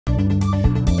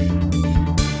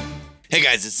Hey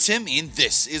guys, it's Tim, and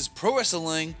this is Pro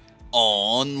Wrestling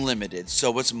Unlimited.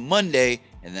 So it's Monday,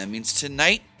 and that means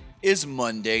tonight is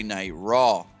Monday Night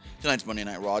Raw. Tonight's Monday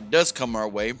Night Raw does come our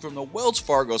way from the Wells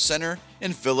Fargo Center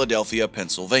in Philadelphia,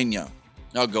 Pennsylvania.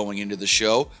 Now, going into the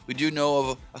show, we do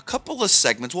know of a couple of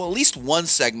segments, well, at least one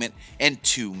segment and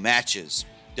two matches.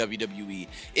 WWE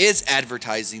is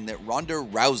advertising that Ronda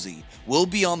Rousey will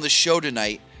be on the show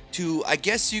tonight to, I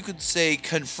guess you could say,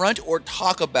 confront or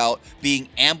talk about being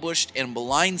ambushed and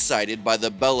blindsided by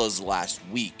the Bellas last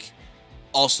week.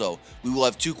 Also, we will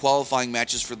have two qualifying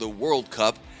matches for the World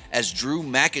Cup as Drew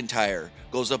McIntyre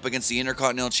goes up against the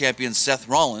Intercontinental Champion Seth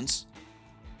Rollins,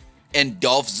 and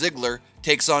Dolph Ziggler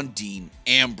takes on Dean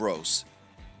Ambrose.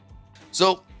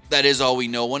 So, that is all we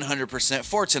know 100%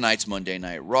 for tonight's Monday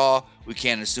Night Raw. We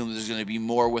can't assume there's going to be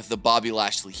more with the Bobby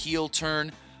Lashley heel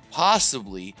turn,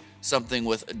 possibly something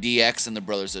with DX and the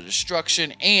Brothers of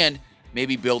Destruction, and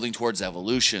maybe building towards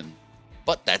Evolution.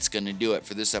 But that's going to do it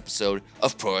for this episode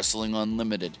of Pro Wrestling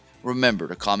Unlimited. Remember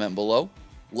to comment below,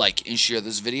 like and share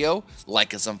this video,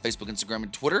 like us on Facebook, Instagram,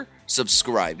 and Twitter,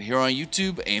 subscribe here on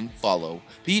YouTube, and follow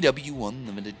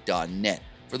PWUnlimited.net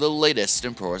for the latest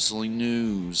in pro wrestling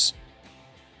news.